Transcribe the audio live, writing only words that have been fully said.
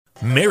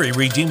Mary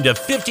redeemed a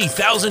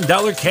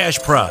 $50,000 cash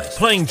prize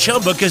playing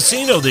Chumba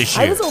Casino this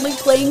year. I was only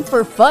playing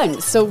for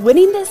fun, so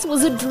winning this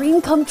was a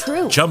dream come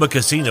true. Chumba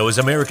Casino is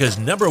America's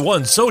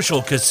 #1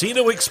 social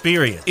casino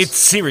experience. It's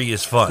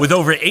serious fun. With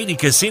over 80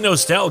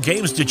 casino-style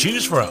games to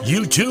choose from,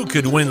 you too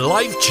could win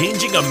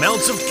life-changing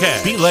amounts of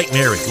cash. Be like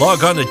Mary.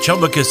 Log on to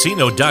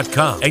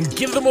ChumbaCasino.com and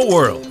give them a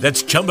whirl.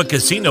 That's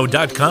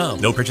ChumbaCasino.com.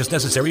 No purchase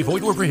necessary.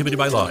 Void where prohibited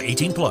by law.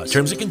 18+.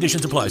 Terms and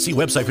conditions apply. See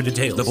website for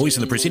details. The voice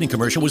in the preceding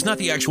commercial was not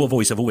the actual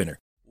voice of a winner.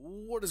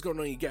 What is going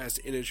on, you guys?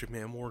 It is your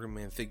man, Morgan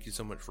Man. Thank you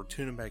so much for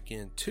tuning back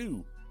in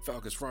to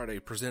Falcons Friday,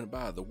 presented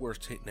by the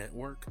Worst Hit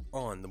Network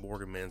on the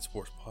Morgan Man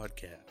Sports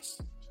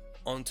Podcast.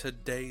 On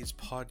today's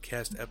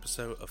podcast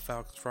episode of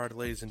Falcons Friday,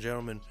 ladies and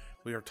gentlemen,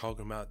 we are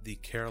talking about the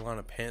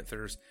Carolina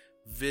Panthers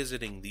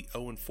visiting the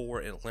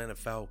 0-4 Atlanta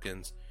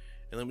Falcons.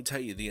 And let me tell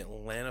you, the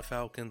Atlanta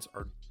Falcons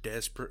are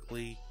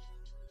desperately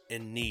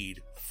in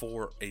need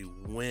for a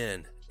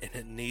win. And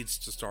it needs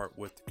to start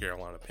with the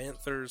Carolina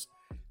Panthers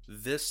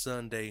this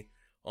Sunday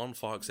on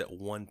Fox at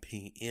 1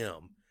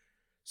 p.m.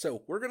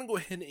 So we're going to go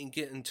ahead and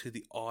get into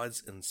the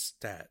odds and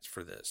stats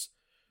for this.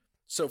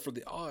 So for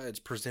the odds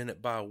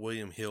presented by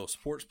William Hill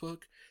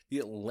Sportsbook, the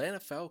Atlanta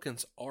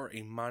Falcons are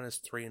a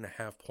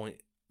 -3.5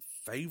 point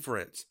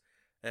favorites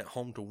at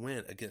home to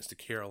win against the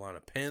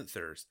Carolina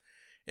Panthers.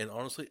 And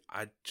honestly,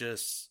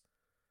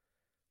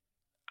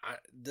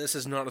 this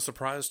is not a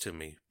surprise to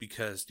me,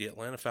 because the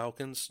Atlanta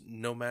Falcons,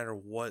 no matter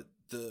what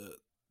the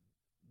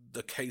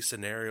case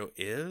scenario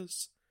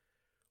is,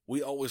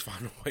 we always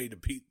find a way to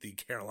beat the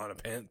Carolina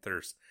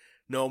Panthers,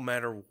 no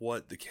matter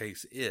what the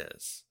case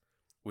is.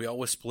 We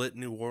always split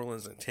New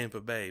Orleans and Tampa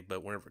Bay,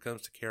 but whenever it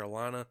comes to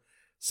Carolina,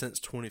 since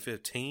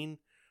 2015,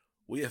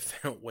 we have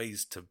found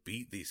ways to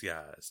beat these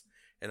guys.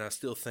 And I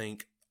still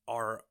think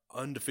our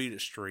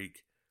undefeated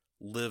streak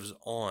lives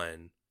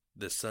on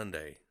this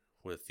Sunday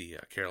with the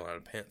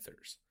Carolina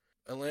Panthers.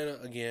 Atlanta,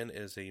 again,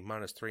 is a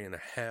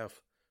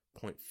 -3.5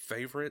 point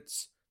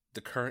favorites. The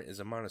current is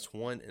a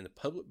 -1, and the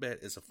public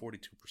bet is a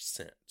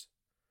 42%.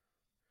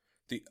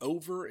 The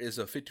over is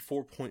a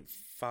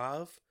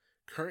 54.5.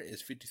 Current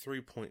is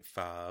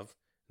 53.5.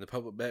 The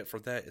public bet for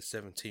that is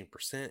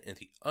 17%. And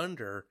the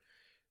under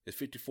is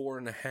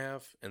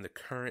 54.5, and the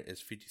current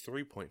is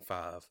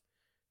 53.5.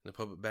 And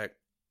the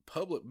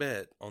public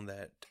bet on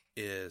that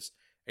is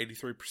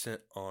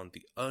 83% on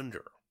the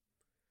under.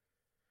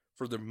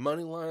 For the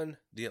money line,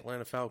 the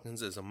Atlanta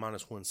Falcons is a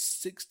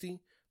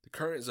 -160. The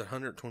current is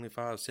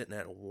 125, sitting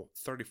at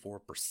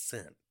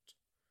 34%.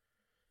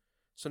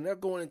 So now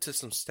going into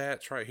some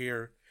stats right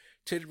here.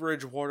 Teddy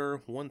Bridgewater,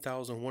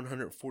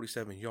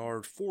 1,147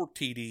 yards, 4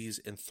 TDs,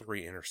 and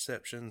 3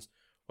 interceptions.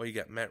 While you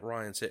got Matt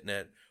Ryan sitting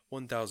at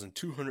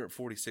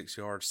 1,246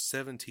 yards,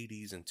 7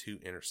 TDs, and 2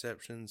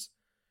 interceptions.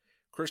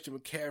 Christian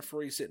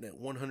McCaffrey sitting at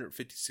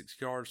 156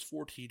 yards,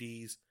 4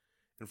 TDs,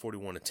 and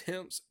 41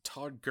 attempts.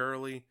 Todd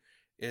Gurley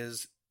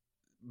is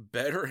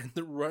better in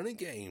the running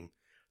game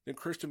than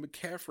Christian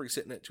McCaffrey,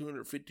 sitting at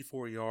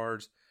 254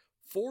 yards,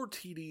 4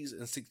 TDs,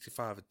 and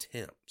 65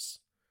 attempts.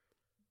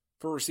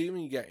 For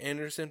receiving, you got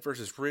Anderson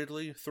versus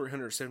Ridley,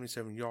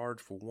 377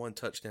 yards for 1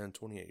 touchdown,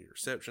 28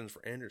 receptions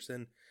for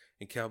Anderson,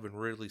 and Calvin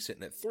Ridley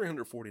sitting at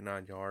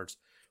 349 yards,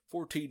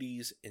 4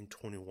 TDs, and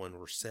 21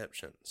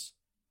 receptions.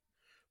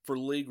 For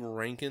league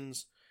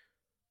rankings,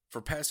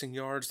 for passing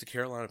yards, the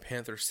Carolina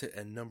Panthers sit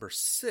at number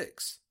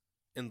 6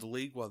 in the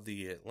league, while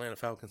the Atlanta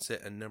Falcons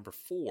sit at number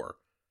 4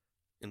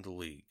 in the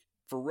league.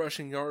 For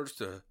rushing yards,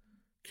 the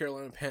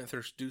Carolina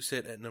Panthers do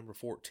sit at number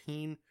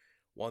 14,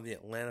 while the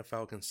Atlanta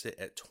Falcons sit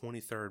at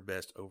 23rd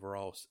best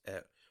overall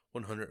at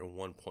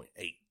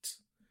 101.8.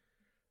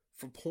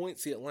 For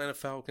points, the Atlanta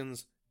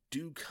Falcons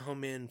do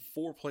come in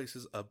 4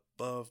 places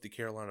above the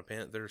Carolina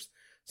Panthers,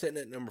 sitting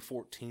at number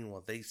 14,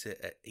 while they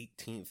sit at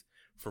 18th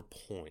for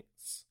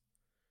points.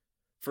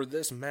 For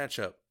this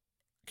matchup,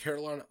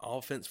 Carolina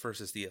offense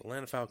versus the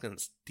Atlanta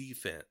Falcons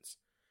defense.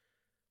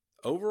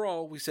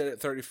 Overall, we sit at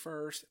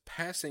 31st.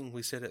 Passing,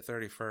 we sit at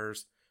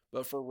 31st.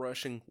 But for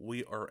rushing,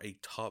 we are a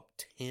top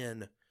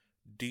 10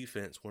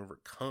 defense whenever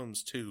it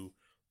comes to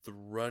the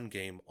run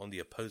game on the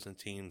opposing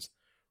team's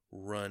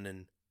run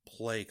and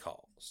play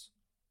calls.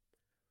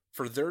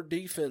 For their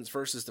defense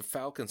versus the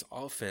Falcons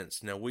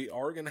offense, now we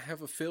are going to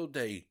have a field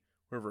day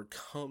whenever it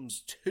comes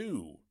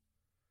to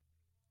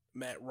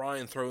Matt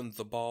Ryan throwing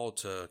the ball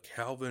to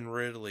Calvin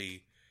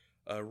Ridley,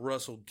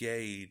 Russell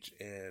Gage,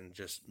 and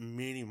just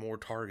many more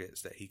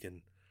targets that he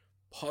can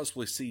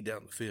possibly see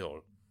down the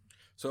field.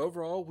 So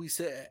overall, we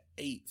sit at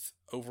 8th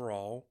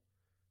overall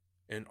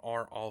in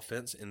our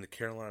offense, and the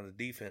Carolina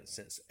defense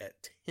sits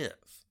at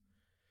 10th.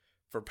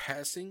 For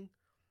passing,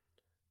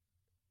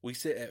 we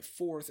sit at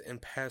 4th in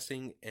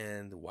passing,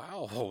 and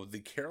wow,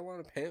 the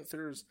Carolina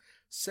Panthers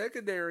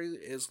secondary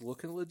is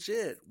looking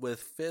legit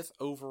with 5th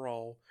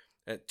overall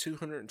at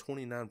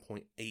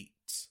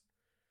 229.8.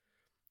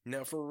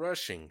 Now for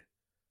rushing,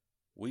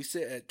 we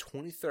sit at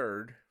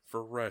 23rd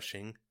for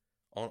rushing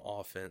on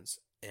offense,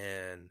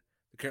 and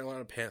the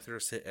Carolina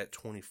Panthers sit at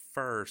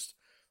 21st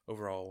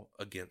overall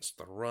against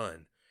the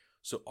run.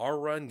 So our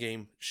run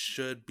game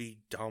should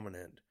be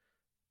dominant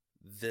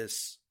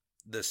this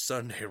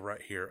Sunday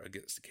right here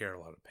against the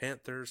Carolina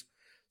Panthers.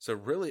 So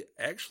really,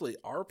 actually,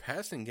 our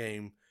passing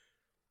game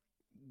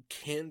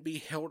can be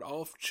held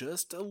off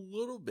just a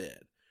little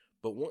bit.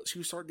 But once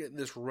you start getting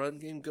this run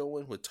game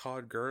going with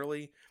Todd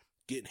Gurley,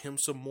 getting him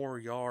some more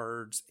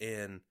yards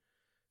and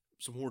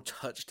some more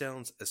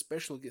touchdowns,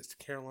 especially against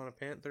the Carolina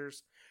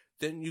Panthers,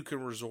 then you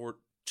can resort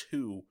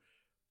to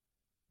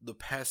the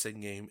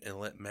passing game and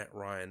let Matt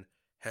Ryan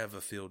have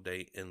a field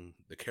day in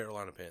the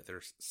Carolina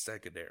Panthers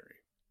secondary.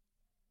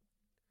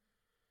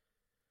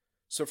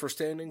 So for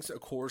standings,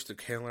 of course, the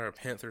Carolina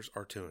Panthers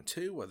are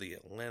 2-2, while the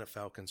Atlanta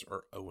Falcons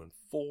are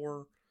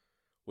 0-4.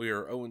 We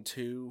are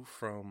 0-2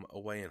 from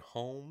away and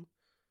home.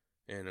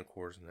 And of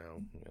course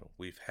now,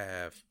 we've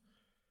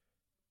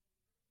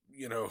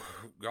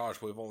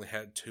only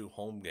had 2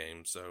 home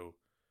games, so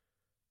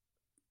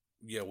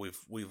yeah,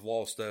 we've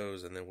lost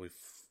those, and then we've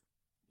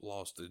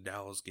lost the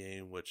Dallas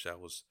game, which that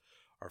was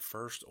our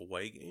first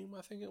away game,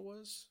 I think it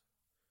was.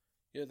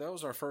 Yeah, that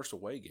was our first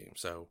away game.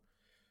 So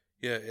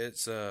yeah,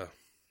 it's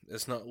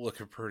not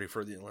looking pretty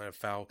for the Atlanta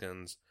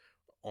Falcons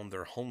on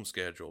their home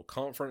schedule.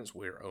 Conference,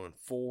 we are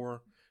 0-4.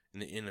 In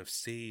the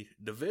NFC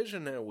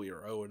division now, we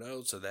are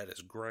 0-0, so that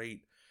is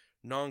great.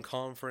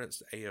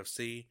 Non-conference, the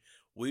AFC,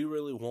 we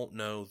really won't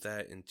know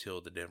that until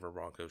the Denver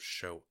Broncos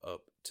show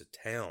up to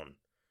town.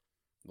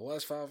 The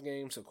last 5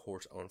 games, of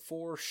course,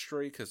 0-4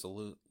 streak is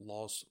a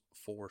loss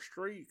 4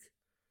 streak.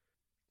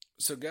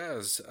 So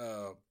guys,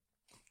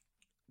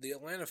 the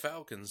Atlanta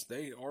Falcons,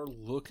 they are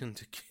looking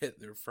to get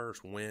their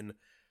first win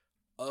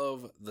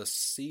of the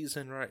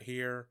season right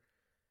here.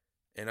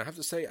 And I have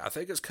to say, I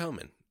think it's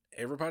coming.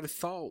 Everybody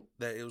thought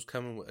that it was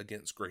coming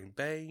against Green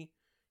Bay.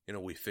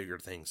 We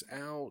figured things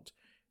out.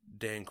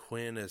 Dan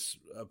Quinn has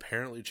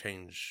apparently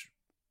changed,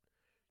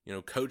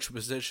 coach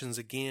positions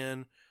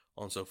again,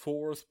 on so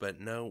forth. But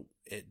no,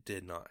 it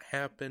did not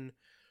happen.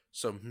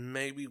 So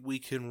maybe we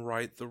can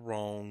right the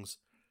wrongs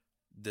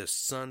this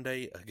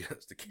Sunday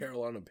against the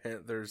Carolina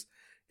Panthers.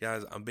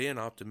 Guys, I'm being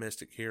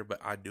optimistic here, but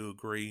I do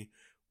agree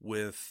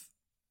with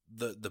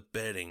the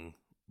betting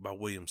by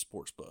Williams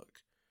Sportsbook.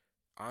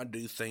 I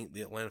do think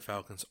the Atlanta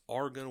Falcons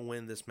are going to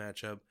win this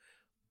matchup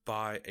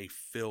by a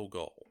field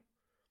goal.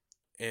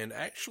 And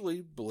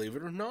actually, believe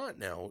it or not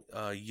now,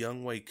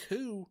 Younghoe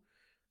Koo,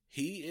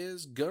 he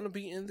is going to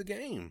be in the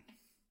game.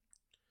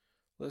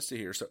 Let's see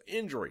here. So,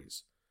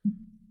 injuries.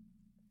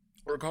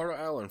 Ricardo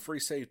Allen, free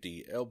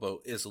safety, elbow,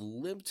 is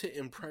limited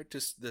in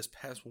practice this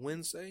past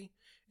Wednesday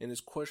and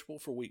is questionable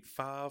for week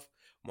 5.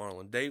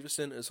 Marlon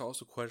Davison is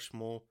also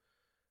questionable.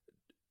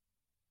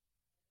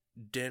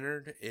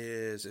 Dennard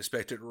is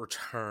expected to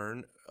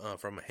return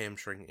from a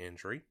hamstring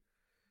injury.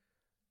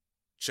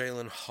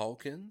 Jalen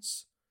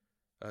Hawkins,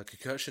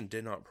 concussion,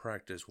 did not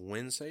practice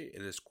Wednesday.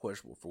 It is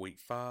questionable for week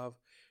 5.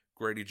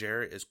 Grady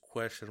Jarrett is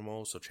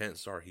questionable, so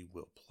chances are he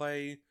will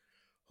play.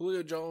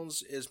 Julio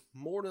Jones is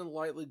more than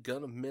likely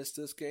going to miss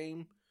this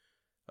game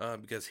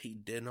because he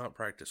did not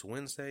practice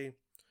Wednesday.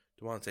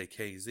 Devontae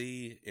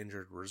KZ,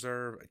 injured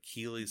reserve,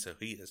 Achilles, so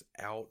he is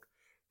out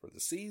for the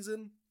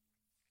season.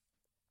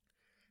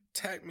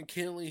 Takk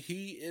McKinley,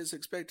 he is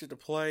expected to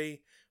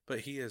play,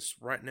 but he is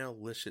right now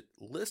listed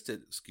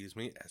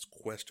as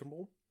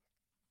questionable.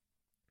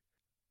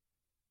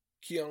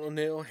 Keanu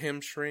Neal,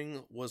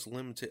 hamstring, was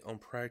limited on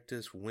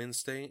practice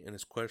Wednesday and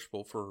is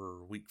questionable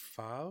for week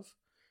 5.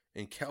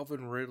 And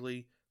Calvin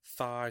Ridley,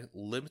 thigh,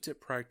 limited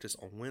practice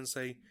on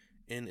Wednesday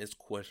and is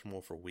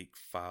questionable for week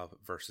 5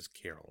 versus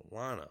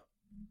Carolina.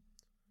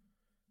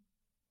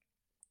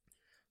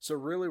 So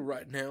really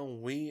right now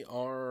we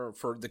are,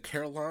 for the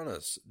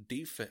Carolina's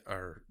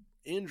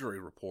injury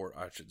report,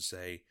 I should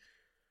say,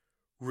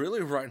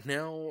 really right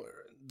now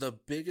the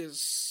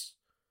biggest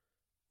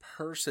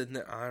person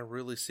that I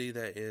really see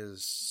that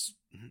is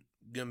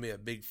going to be a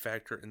big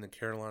factor in the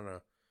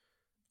Carolina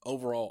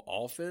overall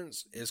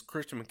offense is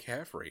Christian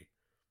McCaffrey.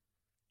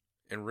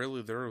 And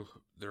really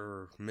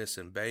they're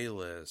missing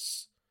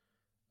Bayless,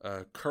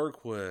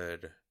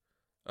 Kirkwood,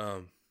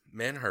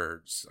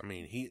 Manhurts. I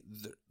mean,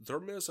 they're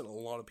missing a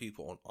lot of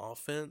people on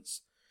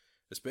offense,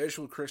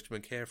 especially with Christian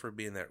McCaffrey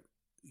being that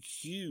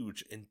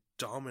huge and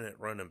dominant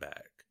running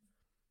back.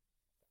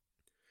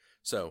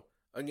 So,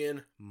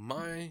 again,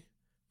 my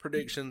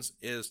predictions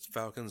is the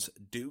Falcons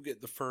do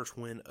get the first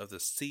win of the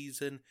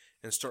season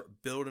and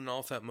start building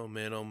off that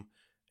momentum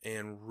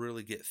and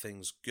really get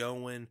things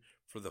going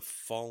for the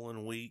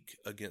following week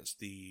against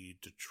the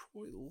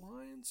Detroit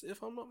Lions,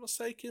 if I'm not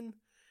mistaken,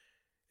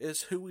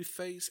 is who we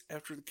face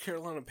after the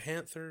Carolina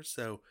Panthers.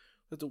 So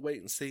we'll have to wait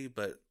and see,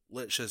 but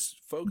let's just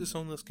focus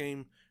on this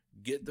game,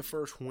 get the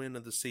first win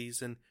of the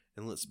season,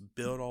 and let's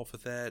build off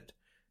of that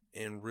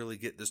and really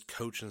get this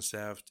coaching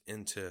staff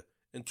into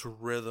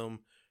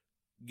rhythm,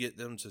 get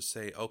them to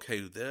say,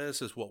 okay,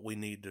 this is what we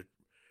need to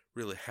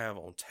really have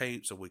on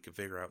tape so we can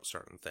figure out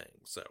certain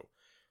things. So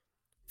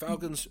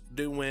Falcons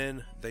do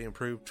win. They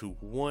improve to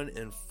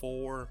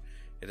 1-4.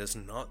 It is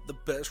not the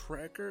best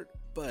record,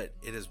 but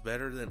it is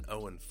better than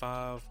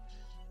 0-5.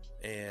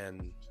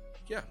 And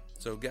yeah,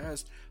 so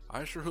guys,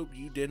 I sure hope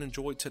you did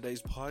enjoy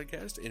today's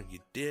podcast, and if you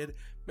did,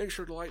 make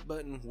sure to like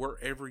button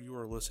wherever you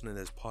are listening to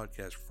this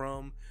podcast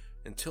from.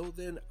 Until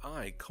then,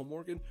 I, Cole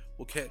Morgan,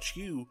 will catch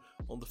you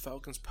on the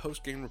Falcons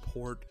post-game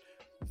report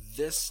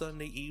this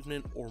Sunday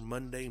evening or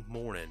Monday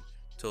morning.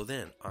 Till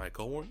then, I,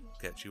 Cole Morgan,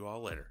 catch you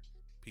all later.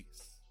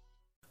 Peace.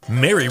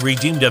 Mary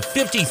redeemed a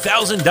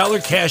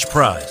 $50,000 cash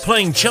prize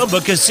playing Chumba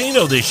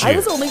Casino this year. I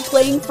was only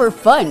playing for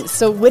fun,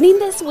 so winning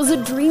this was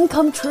a dream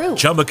come true.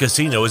 Chumba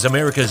Casino is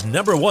America's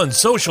 #1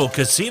 social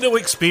casino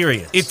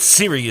experience. It's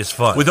serious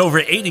fun. With over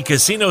 80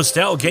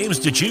 casino-style games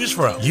to choose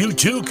from, you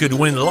too could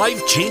win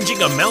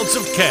life-changing amounts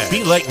of cash.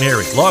 Be like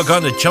Mary. Log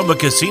on to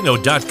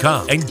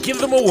ChumbaCasino.com and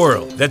give them a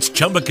whirl. That's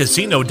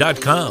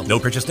ChumbaCasino.com. No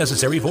purchase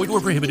necessary. Void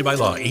where prohibited by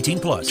law.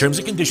 18+. Terms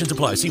and conditions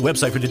apply. See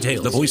website for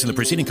details. The voice in the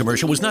preceding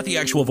commercial was not the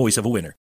actual voice of a winner.